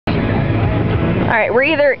Alright, we're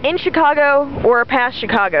either in Chicago or past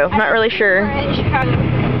Chicago. I'm not really sure. We're in Chicago.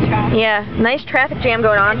 Yeah, nice traffic jam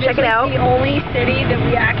going on. Check it out. This is the only city that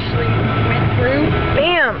we actually went through.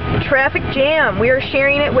 Bam! Traffic jam. We are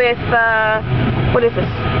sharing it with, what is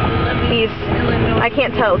this? These, I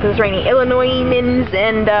can't tell because it's raining. Illinoisans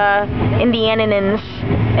and Indianans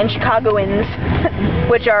and Chicagoans,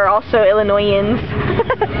 which are also Illinoisans.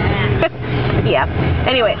 Yeah.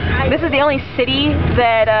 Anyway, this is the only city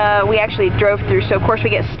that we actually drove through, so of course we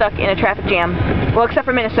get stuck in a traffic jam. Well, except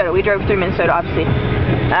for Minnesota. We drove through Minnesota, obviously,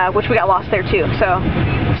 which we got lost there too. So,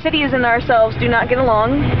 cities and ourselves do not get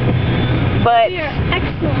along, but We are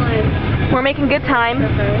excellent. we're making good time.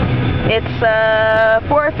 It's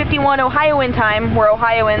 4:51 Ohioan time. We're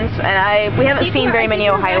Ohioans, and we haven't seen very many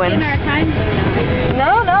Ohioans. In our time zone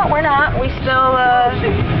now. No, we're not. We still,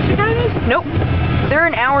 Chicago's? nope. They're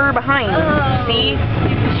an hour behind. Oh. See?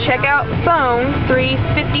 Check out the phone,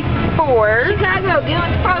 3:54. Chicago,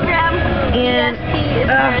 doing program. And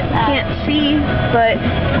can't see, but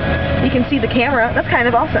you can see the camera. That's kind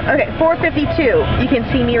of awesome. Okay, 4:52. You can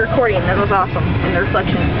see me recording. That was awesome in the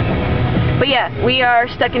reflection. But yeah, we are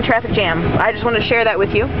stuck in traffic jam. I just wanted to share that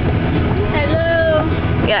with you. Hello.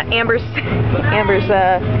 Yeah, Amber's I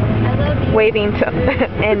love you. waving to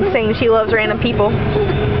and saying she loves random people.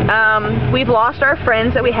 We've lost our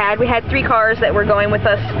friends that we had. We had 3 cars that were going with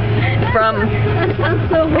us from... That sounds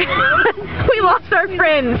so horrible. We lost our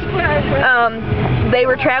friends. They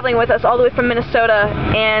were traveling with us all the way from Minnesota,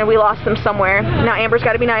 and we lost them somewhere. Now Amber's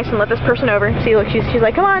got to be nice and let this person over. See, look, she's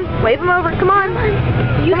like, come on, wave them over, come on,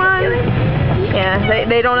 come on. Yeah,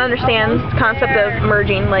 they don't understand the concept of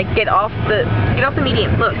merging. Like, get off the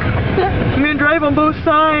median. Look, I'm gonna drive on both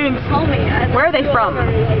sides. Where are they from?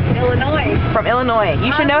 Illinois. From Illinois.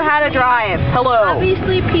 You should know how to drive. Hello.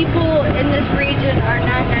 Obviously, people in this region are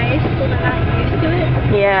not nice, so they're not used to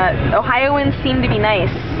it. Yeah, Ohioans seem to be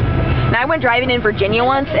nice. Now, I went driving in Virginia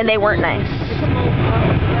once, and they weren't nice.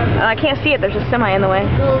 I can't see it. There's a semi in the way.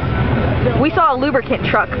 We saw a lubricant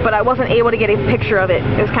truck, but I wasn't able to get a picture of it.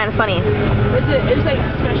 It was kind of funny. It was like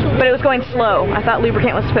special. But it was going slow. I thought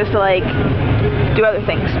lubricant was supposed to, like, do other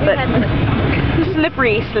things, but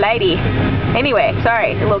slippery, slidey. Anyway,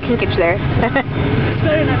 sorry, a little kinkage there. It's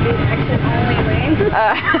better not be an exit-only lane.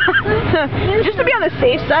 Just to be on the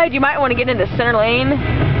safe side, you might want to get into center lane.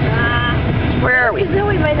 Where are we? Because then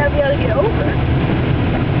we might not be able to get over.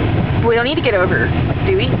 We don't need to get over,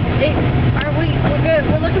 do we? Are we? We're good.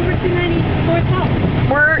 We're looking for 294 south.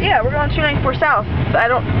 We're going 294 south. I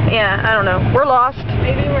don't know. We're lost.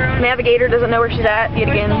 Maybe we're on. Navigator doesn't know where she's at yet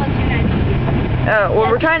again. We're still on 290. Well,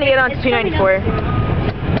 we're trying to get on to 294.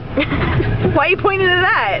 Why are you pointing to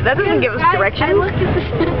that? That doesn't give us directions. I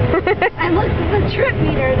looked at the trip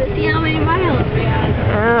meter to see how many miles we had.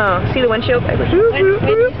 Oh, see the windshield?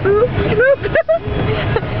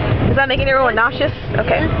 Is that making everyone nauseous?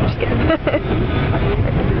 Okay, just kidding.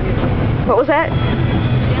 What was that?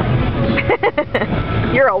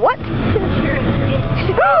 You're a what?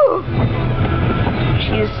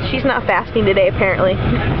 She's not fasting today, apparently.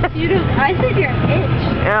 I said you're an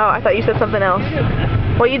itch. Oh, I thought you said something else.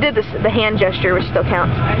 Well, you did the hand gesture, which still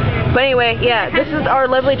counts. But anyway, yeah, this is our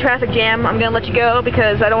lovely traffic jam. I'm going to let you go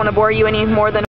because I don't want to bore you any more than